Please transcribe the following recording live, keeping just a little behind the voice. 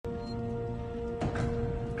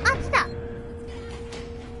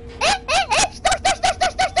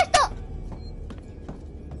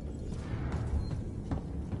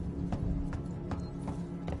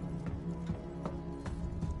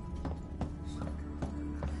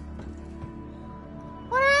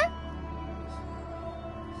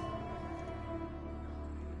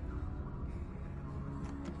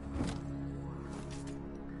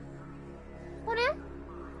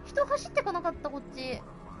走ってこなかったこっち。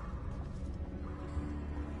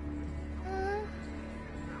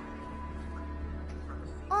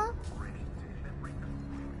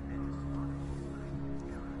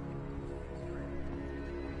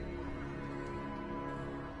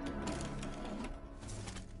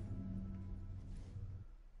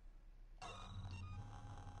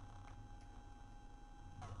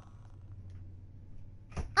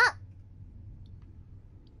あ、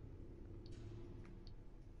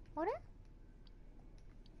あれ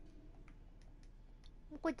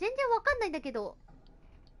これ全然わかんないんだけど。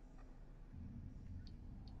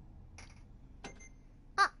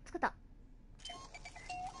あ、作った。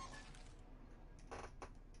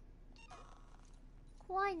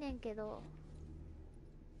怖いねんけど。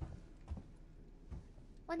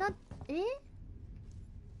あ、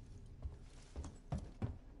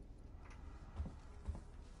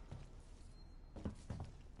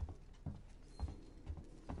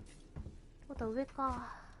ことは上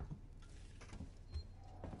か。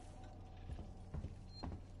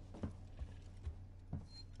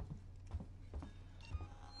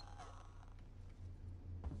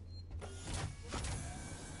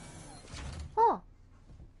あ、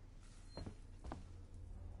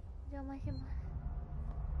邪魔します。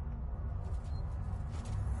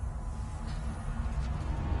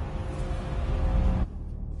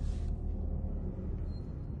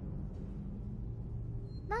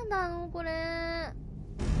なんだこれ。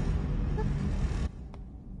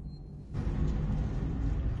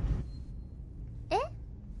え、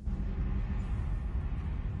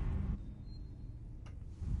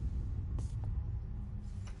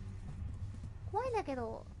怖いんだけ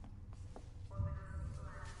ど。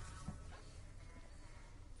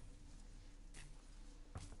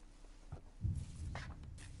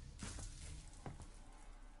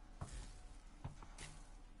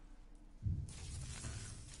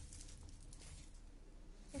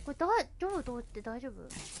これどうって大丈夫？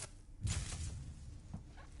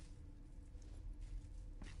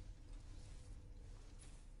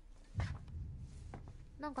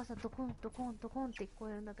なんかさ、ドコンドコンドコンって聞こ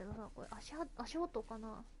えるんだけどさ、これ足音か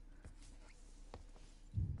な？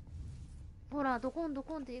ほら、ドコンド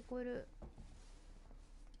コンって聞こえる。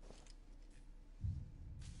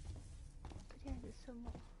とりあえず進も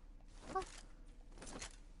う。あ、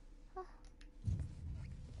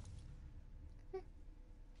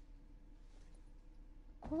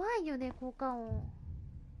怖いよね、効果音。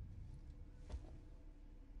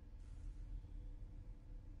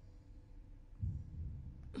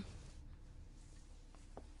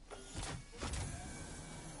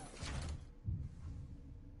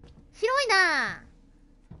白いな。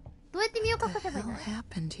どうやって身を隠せばいいの？どうや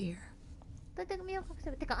って身を隠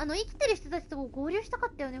せば。てか、生きてる人たちと合流したか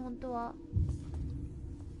ったよね、本当は。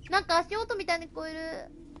なんか足音みたいに聞こえる。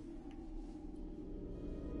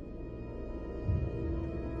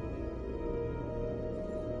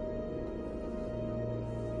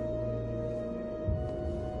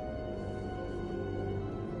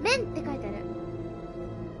面って書いてある。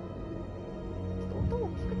ちょっと音大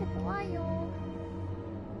きくて怖いよ。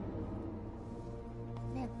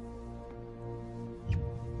面。ちょっ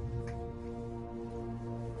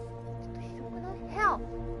と広くない？ Help！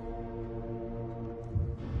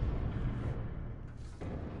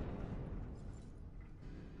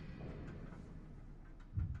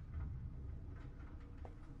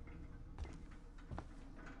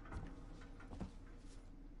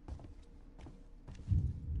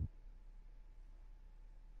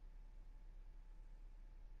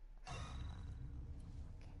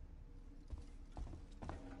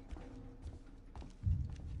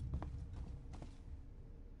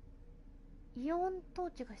 イオント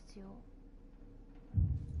ーチが必要。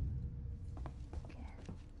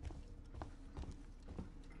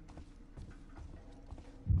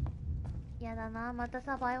やだな、また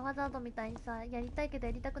さ、バイオハザードみたいにさ、やりたいけど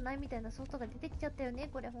やりたくないみたいなソフトが出てきちゃったよね、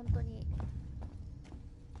これ本当に。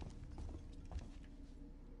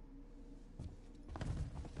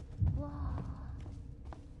うわあ、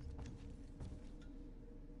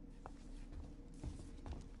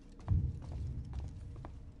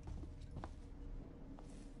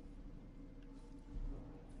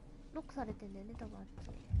ロックされてんだよね、多分あっち。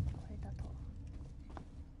これだと。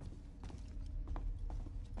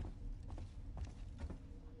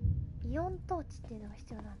イオントーチっていうのが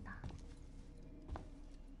必要なんだ。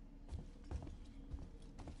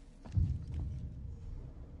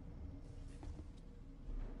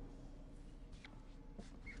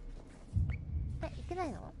いけな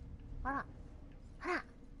いの？あら、あら、い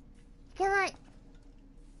けない。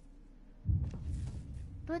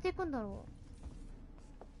どうやって行くんだろう。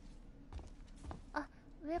あ、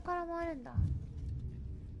上上から回るんだ。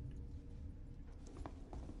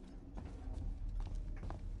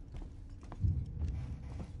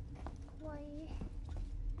怖い。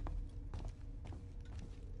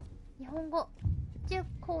日本語宇宙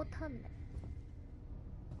港ターミナル。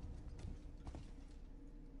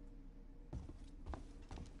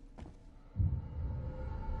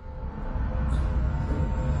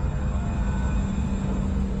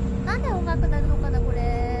なんで音楽なるのかなこ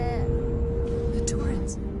れ。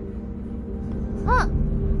あ、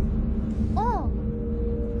おう。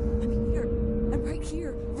I'm here. I'm right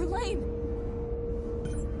here. Verlaine.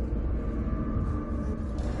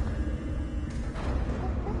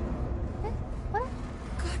 あれ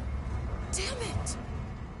God damn it.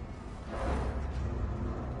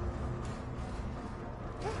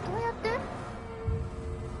 どうやって？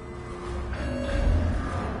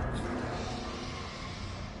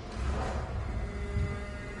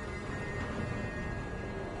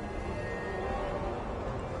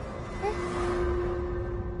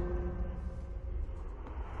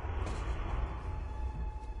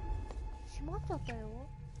閉まっちゃったよ。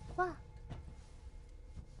わ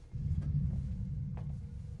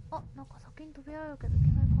あ、なんか先に飛び上がるけどいけ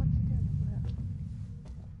ない感じだよねこれ。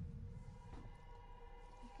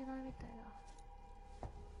いけないみたいだ。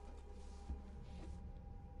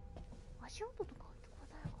足音とか聞こえ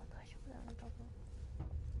ないから大丈夫だよね多分。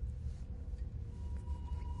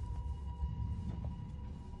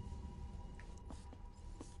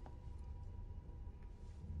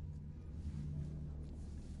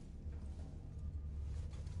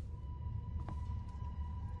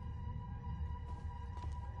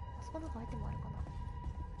あそこなんかアイテムあるかな。は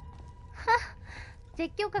っ、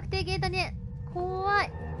絶叫確定ゲーだね。怖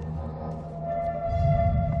い。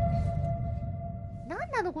な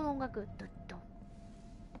んなのこの音楽。ドッドン。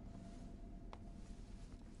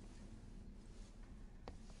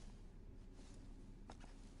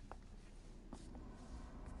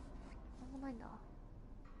なんもないんだ。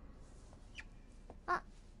あ、ア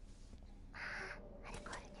ル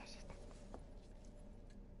コール入手した。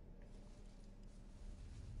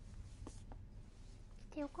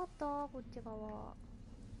来てよかった、こっち側。も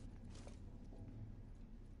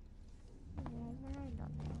うなんもないんだ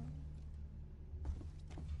ね。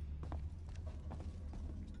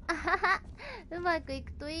あはは、うまくい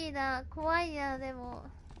くといいな。怖いな。でも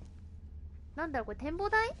なんだろうこれ、展望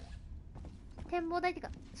台？展望台ってか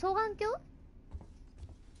双眼鏡？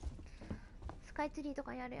スカイツリーと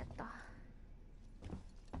かにあるやった。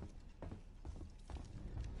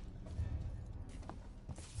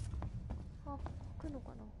あ、来るのか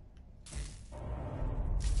な。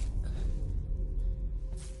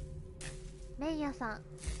麺屋さん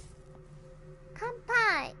乾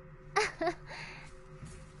杯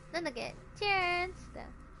なんだっけ、チェーンっつって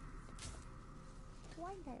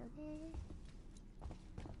怖いんだよね。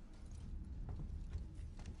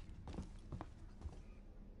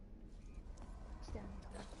来たよね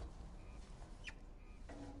多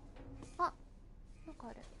分。あ、なんか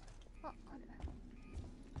ある。あ、ある。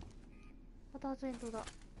また発煙筒だ。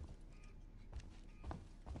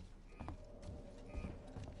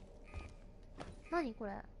何こ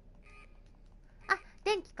れ。あ、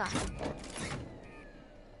電気か。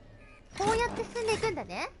こうやって進んでいくんだ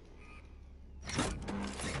ね。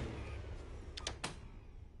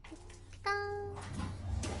ピカーン。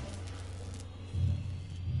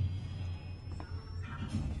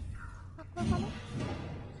あ、これかな。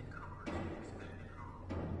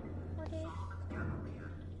これ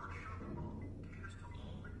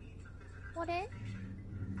これ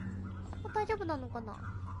これ大丈夫なのかな。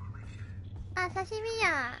あ、刺身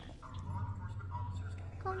や。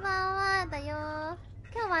こんばんはだよ。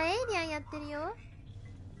今日はエイリアンやってるよ。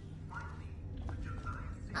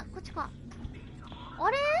あ、こっちか。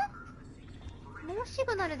あれ？ノーシ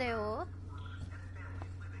グナルだよ。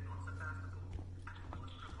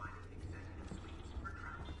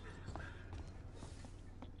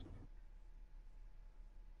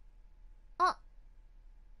あ、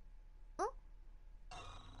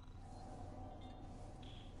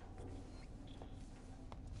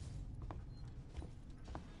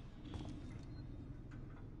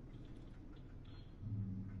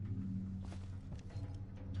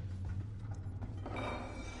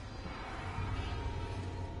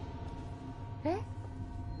え？あ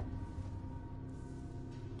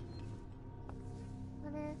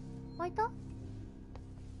れ開いた？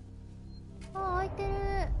あ、開いてる。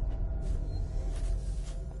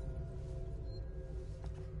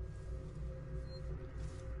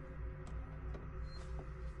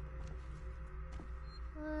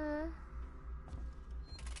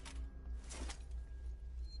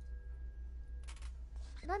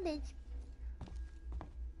ンデージ。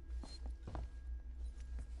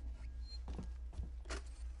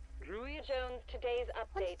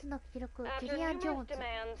本日の記録、ジュリア・ジョーンズ。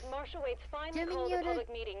住民による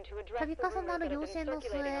度重なる要請の末、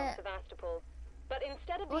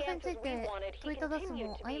噂について問いただす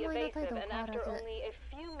も曖昧な態度は変わらず、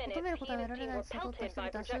求めることは得られないと悟った人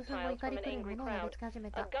々は数分後怒り狂い物を投げつけ始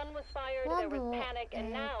めた。保安部を、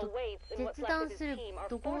絶断する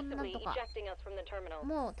怒号なんとか。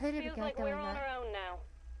もう頼れるべき相手はいない。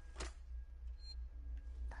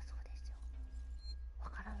だそうですよ。わ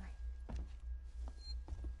からない。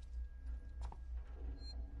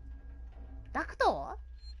ダクト？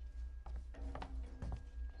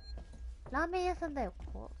ラーメン屋さんだよ、こ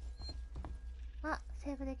こ。あ、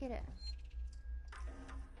セーブできる。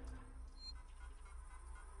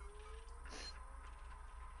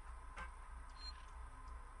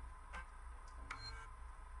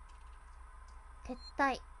撤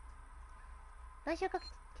退。来週から来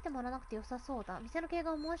てもらわなくて良さそうだ。店の経営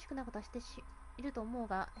が思わしくないことはしていると思う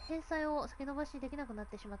が、返済を先延ばしできなくなっ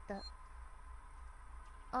てしまった。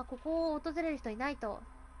あ、ここを訪れる人いないと。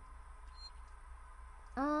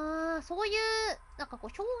そういう、なんかこう、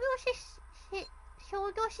商業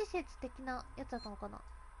施設的なやつだったのかな。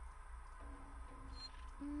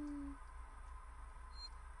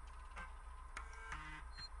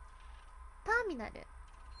ターミナル。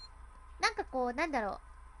なんかこう、なんだろ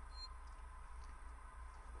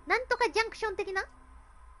う。なんとかジャンクション的な？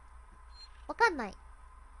わかんない。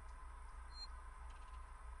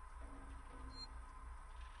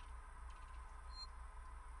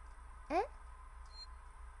え？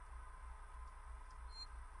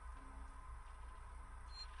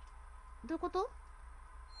どういうこと？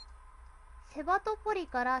セバトポリ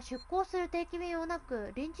から出港する定期便はな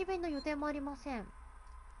く、臨時便の予定もありません。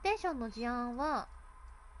ステーションの事案は、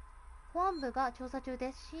保安部が調査中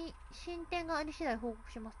です。進展があり次第報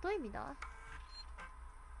告します。どういう意味だ？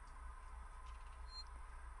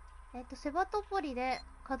セバトポリで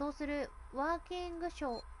稼働するワーキング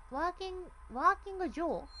場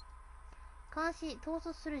監視、統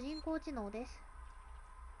率する人工知能です。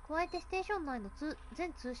加えてステーション内の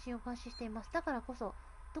全通信を監視しています。だからこそ、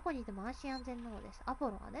どこにいても安心安全なのです。アポ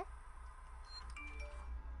ロはね。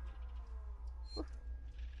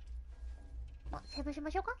セーブし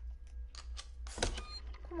ましょうか。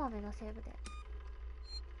こまめなセーブで。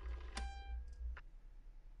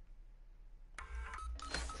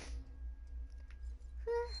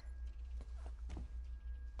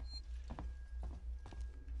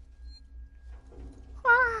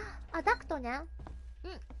あ、ダクトね。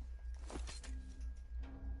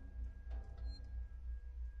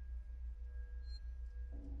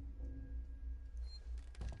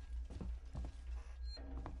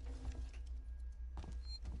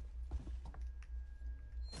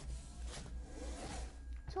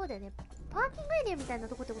そうだよね。パーキングエリアみたいな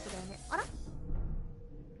とこってことだよね。あら？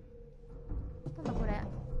なんだこれ。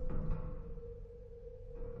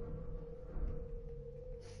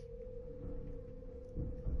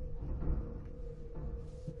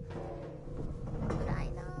暗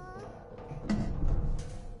いなぁ。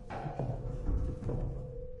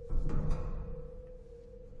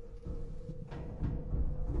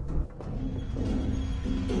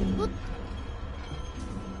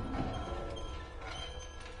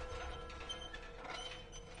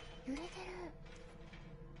揺れてる。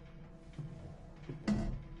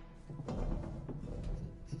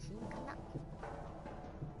地震かな。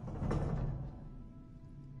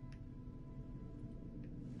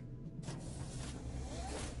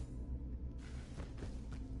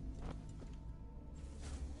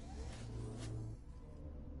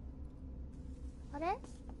あれ？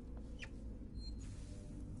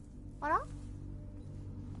あら？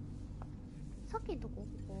さっきのとこ？こ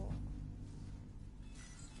こ。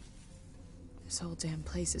This whole damn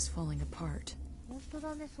place is falling apart. 本当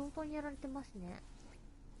だね、相当にやられてますね。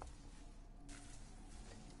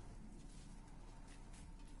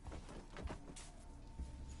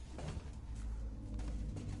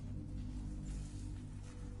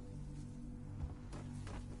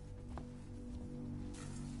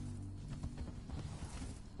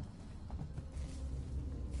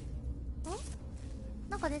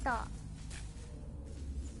なんか出た。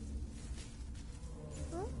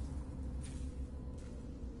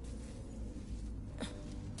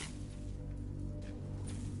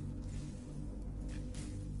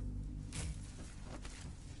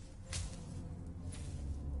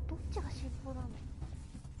どっちが進行なの？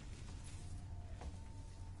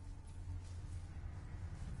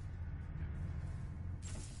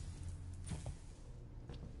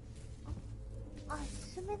あ、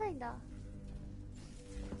進めないんだ。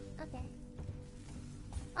オッケー。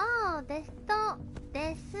ああ、デストラ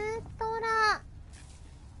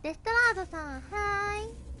ードさん、はー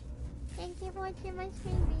い。Thank you for watching my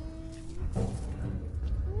streaming.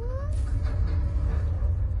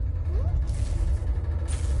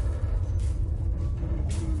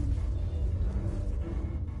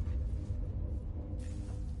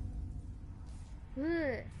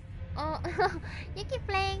 Oh, Yuki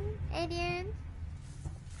playing Alien.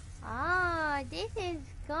 Ah, this is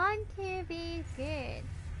going to be good.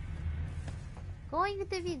 Going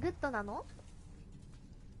to be good なの？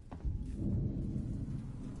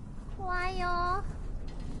怖いよ。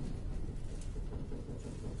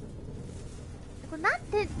これな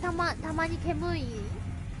んでたまに煙い？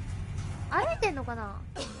歩いてんのかな？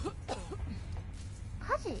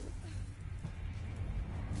火事？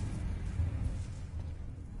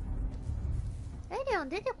エイリアン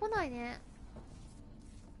出てこないね。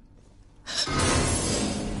あ、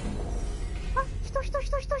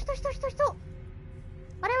人。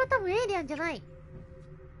あれは多分エイリアンじゃない。一緒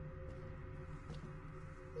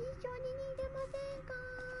に逃げませんか？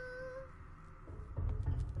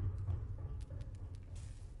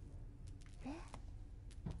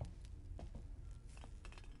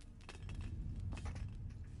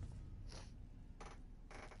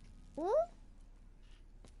お？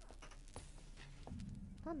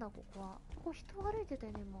なんだここは。ここ人歩いてた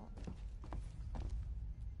よね今。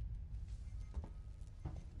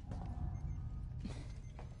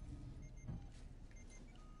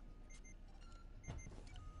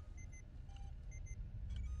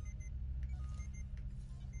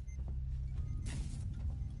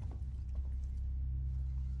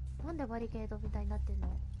なんでバリケードみたいになってんの？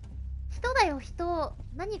人だよ人。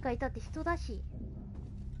何かいたって人だし。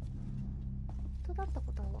人だった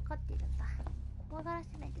ことは分かっているんだ。怖がら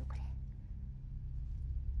せないでくれ。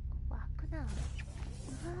ここ開くな。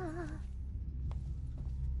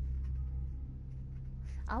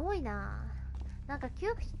青いな。なんか給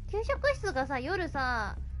食室がさ、夜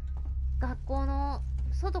さ、学校の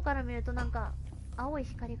外から見るとなんか青い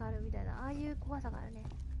光があるみたいな、ああいう怖さがあるね。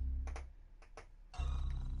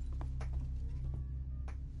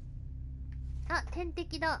あ、天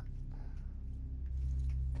敵だ。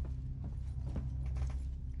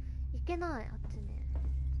いけない、あっちね。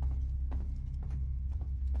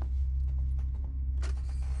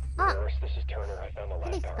あ、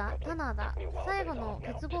何ですか？タナーだ。最後の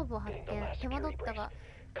結合部を発見。手間取ったが、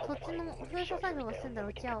そっちの封鎖作業が済んだら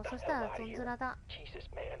打ち合おう。そしたらゾンズラだ。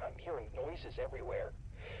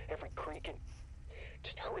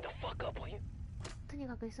とに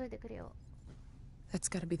かく急いでくれよ。That's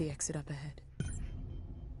gotta be the exit up ahead.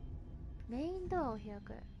 メインドアを開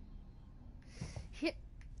く。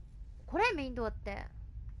これメインドアって。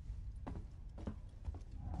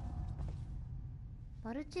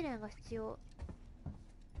マルチレーンが必要。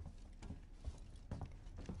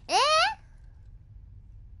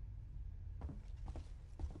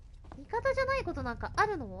味方じゃないことなんかあ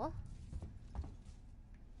るの？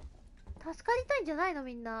助かりたいんじゃないの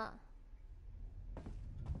みんな。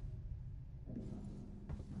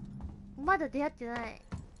まだ出会ってない。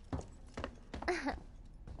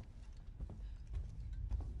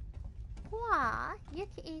What?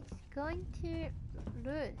 Yuki is going to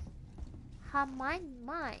lose her mind.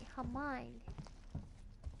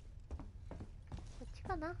 こっち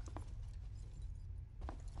かな。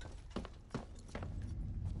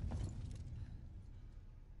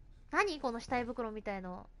何この死体袋みたい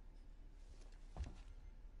の。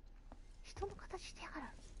人の形してやがる。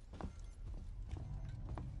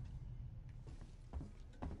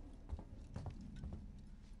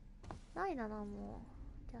ないな、もう。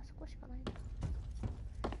じゃあそこしかないな。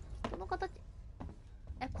人の形。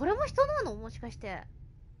これも人なの？もしかして。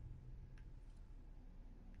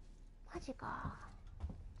マジか。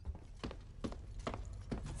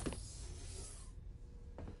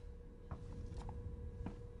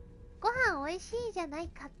ご飯美味しいじゃない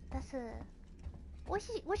かったす。美味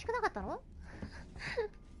しくなかったの？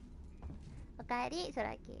おかえり、ソ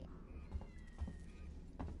ラキ。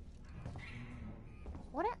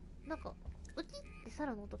あれ？なんか、ウキってサ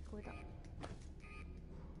ラの音聞こえた。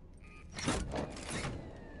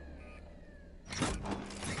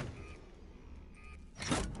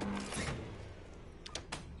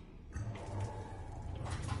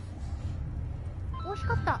惜し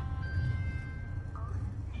かった。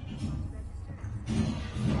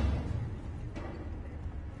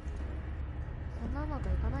そんなうまくい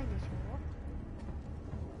かないでしょ。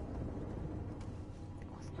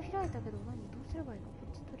あそこ開いたけどどうすればいいの？こ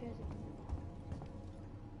っちとりあえず行ってみようか。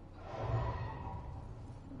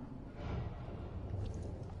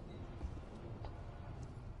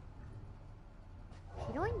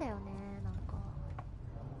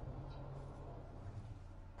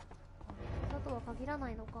限ら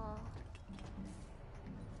ないのか。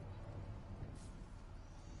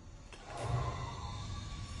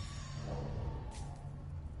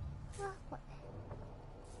うわ、怖い。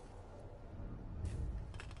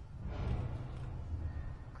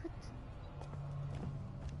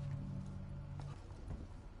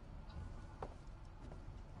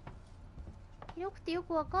広くてよ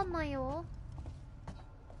くわかんないよ。こ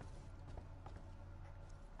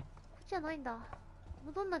っちじゃないんだ。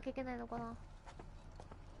戻んなきゃいけないのかな。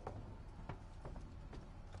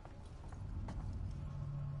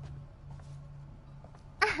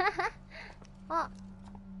あ、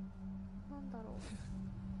なんだろう。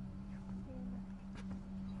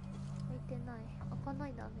開いてない。開かな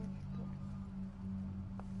いんだね。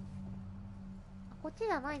あ、こっち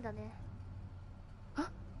じゃないんだね。あ、動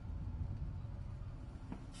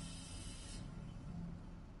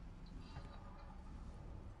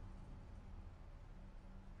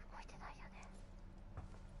いてないよね。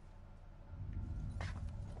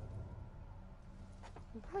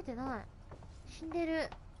動いてない。死んでる。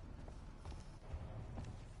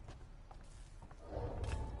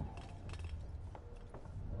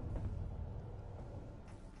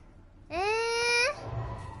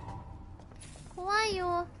怖い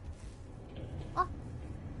よ。あ、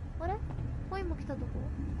あれ？声も来たとこ？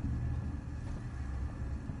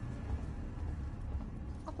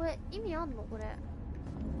あ、これ意味あんのこれ。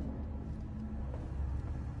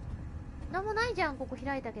なんもないじゃん、ここ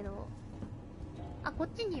開いたけど。あ、こっ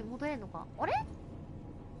ちに戻れんのか。あれ？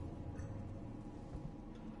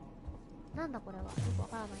なんだこれは。よくわ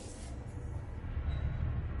からない。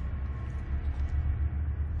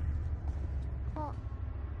あ。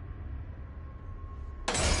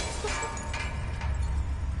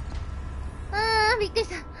びっくりし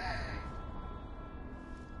た。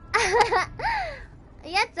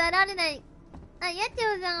やつ現れない。あ、やち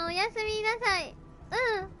ょうさんおやすみなさい。う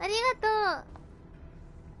ん、ありがと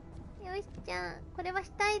う。よしちゃん。これは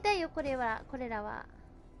死体だよ、これは。これらは。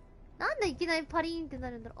なんでいきなりパリーンって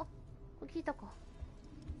なるんだろう。あ、これ聞いたか。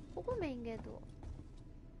ここメインゲート。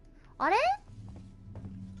あれ？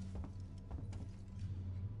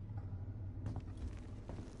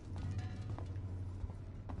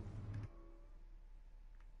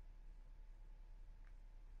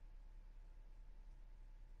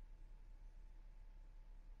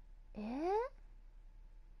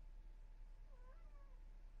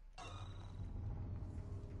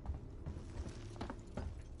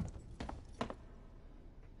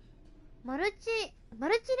マ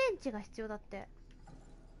ルチレンチが必要だって。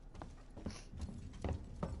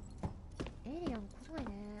エイリアン来ない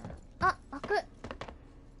ね。あ、開く。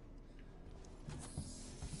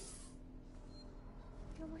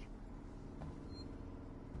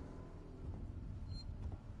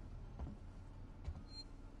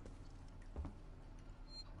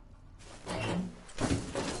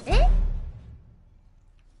え？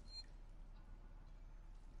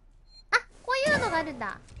あ、こういうのがあるん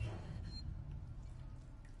だ。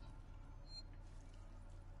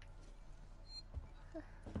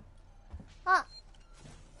あ、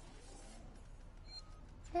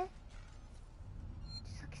先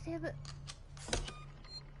セーブ。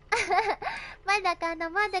まだかな、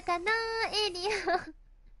まだかな、エイリアン。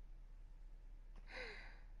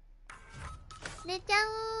寝ちゃ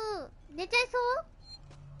う。寝ちゃいそ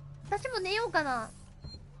う？私も寝ようかな。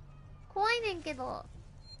怖いねんけど。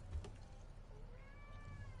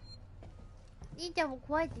兄ちゃんも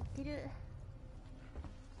怖いって言ってる。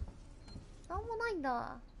なんもないん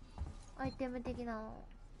だ。アイテム的なの。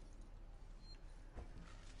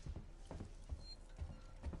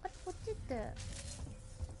あれ、こっちって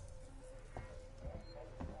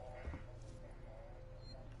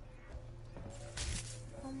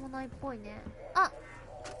なんもないっぽいね。あ、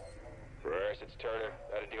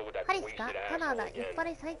ハリスか？カナダ、いっぱ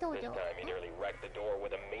い再登場。こ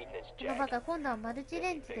のバカ、今度はマルチ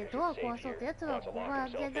レンチでドア壊そうと。やつはここが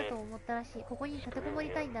安全だと思ったらしい。ここに立てこも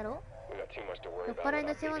りたいんだろ？酔っ払い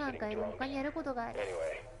の世話なんかより他にやることがある。お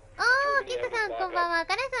ー、キクさんこんばんは。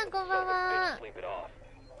カレさんこんばんは。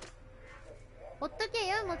ほっとけ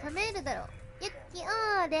よ、もう冷めるだろ。ゆっきお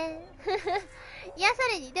ーで癒さ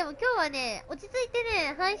れに。でも今日はね、落ち着いて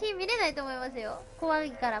ね、配信見れないと思いますよ。怖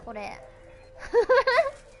いからこれ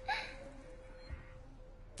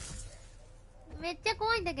めっちゃ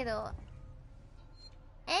怖いんだけど。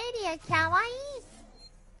エイリアンかわいい。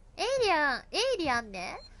エイリアン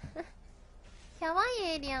ねかわいい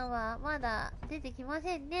エイリアンはまだ出てきま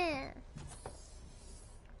せんね。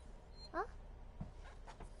あ、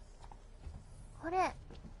これ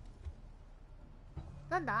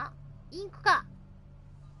なんだ？インクか。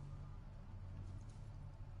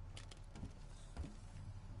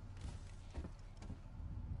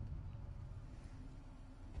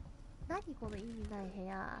何この意味ない部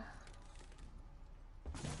屋。や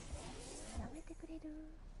めてくれる？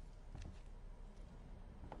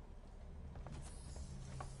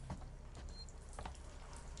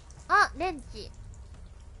あ、レンチ。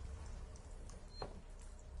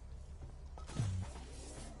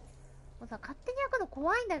もうさ、勝手に開くの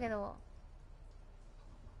怖いんだけど。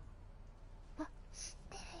あ、知っ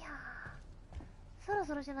てるやん。そろ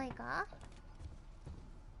そろじゃないか？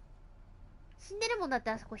死んでるもんだって、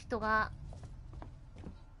あそこ人が。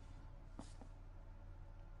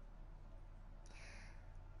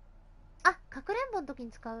あ、かくれんぼの時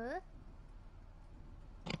に使う？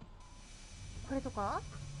これとか？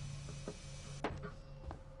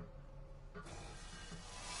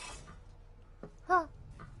あ、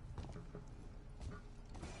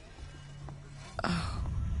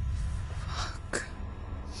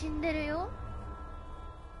死んでるよ。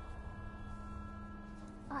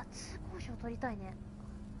あ、通行証取りたいね。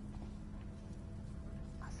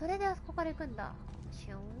あ、それであそこから行くんだ。シ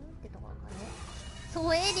ューンってところからね。そ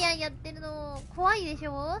う、エイリアンやってるの怖いでし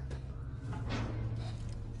ょ。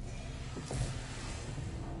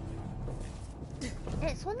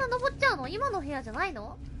え、そんな登っちゃうの？今の部屋じゃない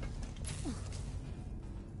の？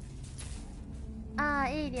あー、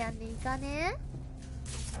エイリアンで行かね。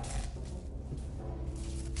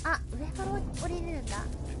あ、上から降りれるんだ。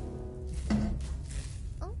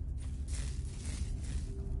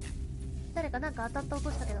誰かなんか当たった音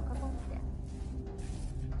したけど、カコンって。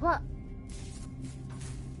うわっ、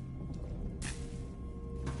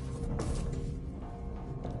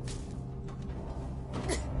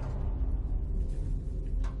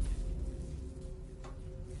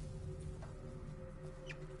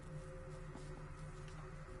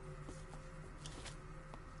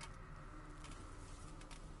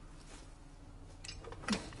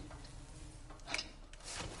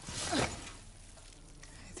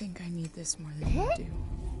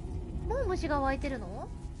もう虫が湧いてるの？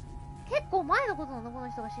結構前のことなの、こ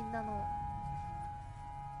の人が死んだの。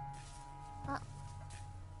あ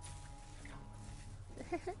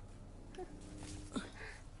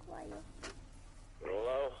怖いよ。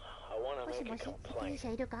もしもし、責任者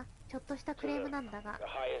いるか？ちょっとしたクレームなんだが。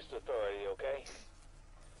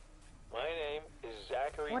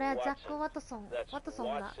俺はザック・ワトソンだ。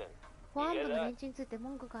保安部の連中について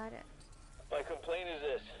文句がある。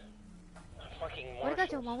俺た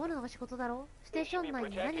ちを守るのが仕事だろ。ステーション内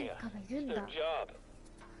に何かがいるんだ。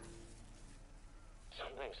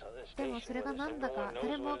でもそれがなんだか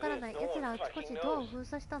誰もわからない。奴らあちこちドアを封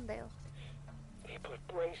鎖したんだよ。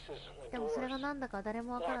でもそれがなんだか誰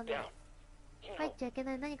もわからない。入っちゃいけ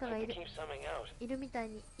ない何かがいるみたい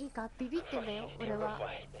に。いいか、ビビってんだよ俺は。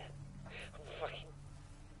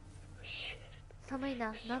寒い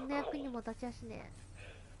な、何の役にも立ちやしねえ。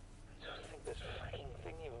ちょ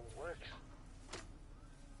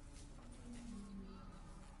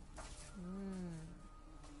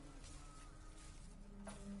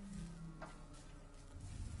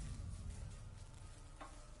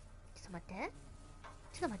っと待って、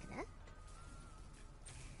ちょっと待ってね。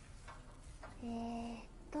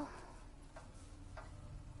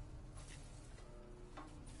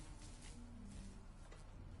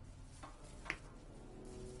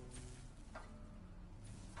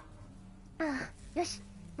ああ、よし、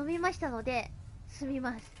飲みましたので済み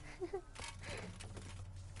ます。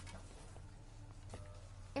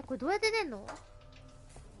え、これどうやって出んの？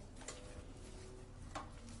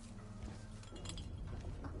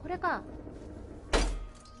あ、これか。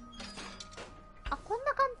あ、こん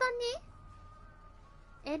な簡単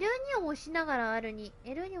に？ L2 を押しながら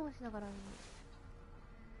R2。L2 を押しながら R2。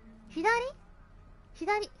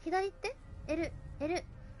左って L。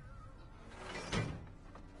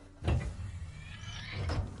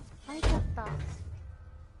開いちゃった。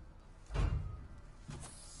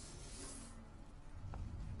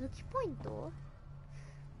抜きポイントとは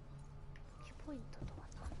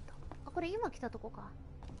なんだ？あ、これ今来たとこか。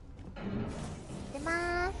出ま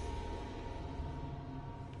ーす。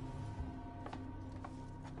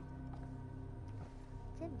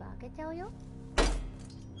全部開けちゃうよ。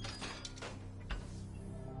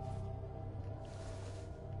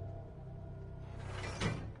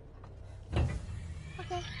オッ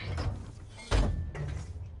ケー。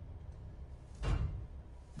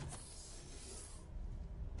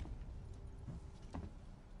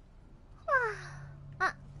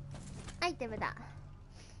あ、アイテムだ。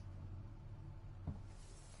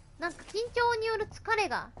なんか緊張による疲れ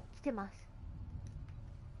が来てます。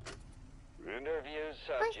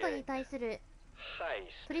ハイストに対する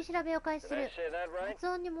取り調べを開始する。発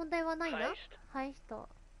音に問題はないな。ハイスト。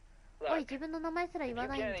おい、自分の名前すら言わ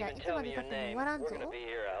ないんじゃいつまでたっても終わらんぞ。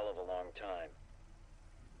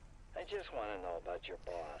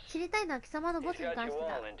知りたいのは貴様のボスに関して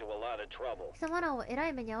だ。貴様らをえら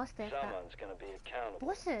い目に遭わせたやつだ。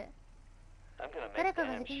ボス？誰か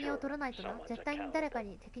が責任を取らないとな。絶対に誰か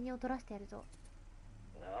に責任を取らせてやるぞ。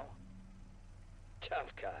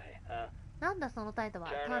なんだその態度は。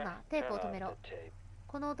ターナー、テープを止めろ。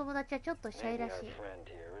このお友達はちょっとシャイらしい。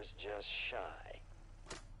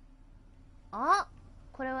あ、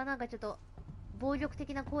これはなんかちょっと暴力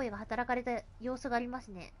的な行為が働かれた様子があります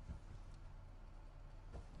ね。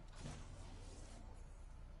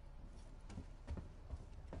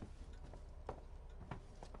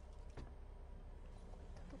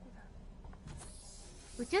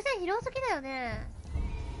宇宙船広すぎだよね。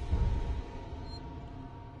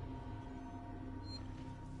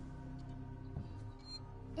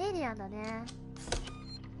エイリアンだね。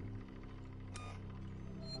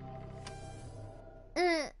う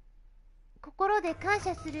ん。心で感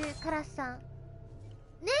謝するカラスさん。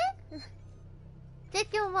ねじゃ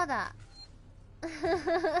今日まだ。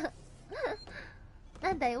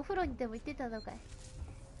なんだい、お風呂にでも行ってたのかい。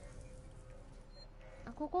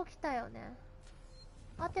あ、ここ来たよね。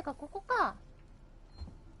あ、てかここか。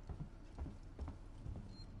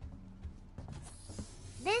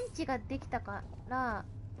電池ができたから、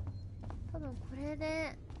多分これ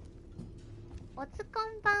で。おつこ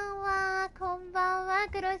んばんは。こんばんは、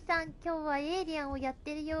クロスさん。今日はエイリアンをやっ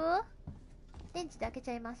てるよ。電池で開け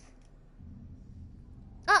ちゃいます。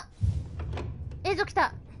あ、映像来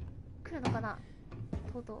た。来るのかな、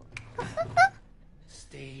とうとう。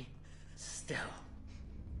Stay still.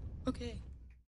 Okay.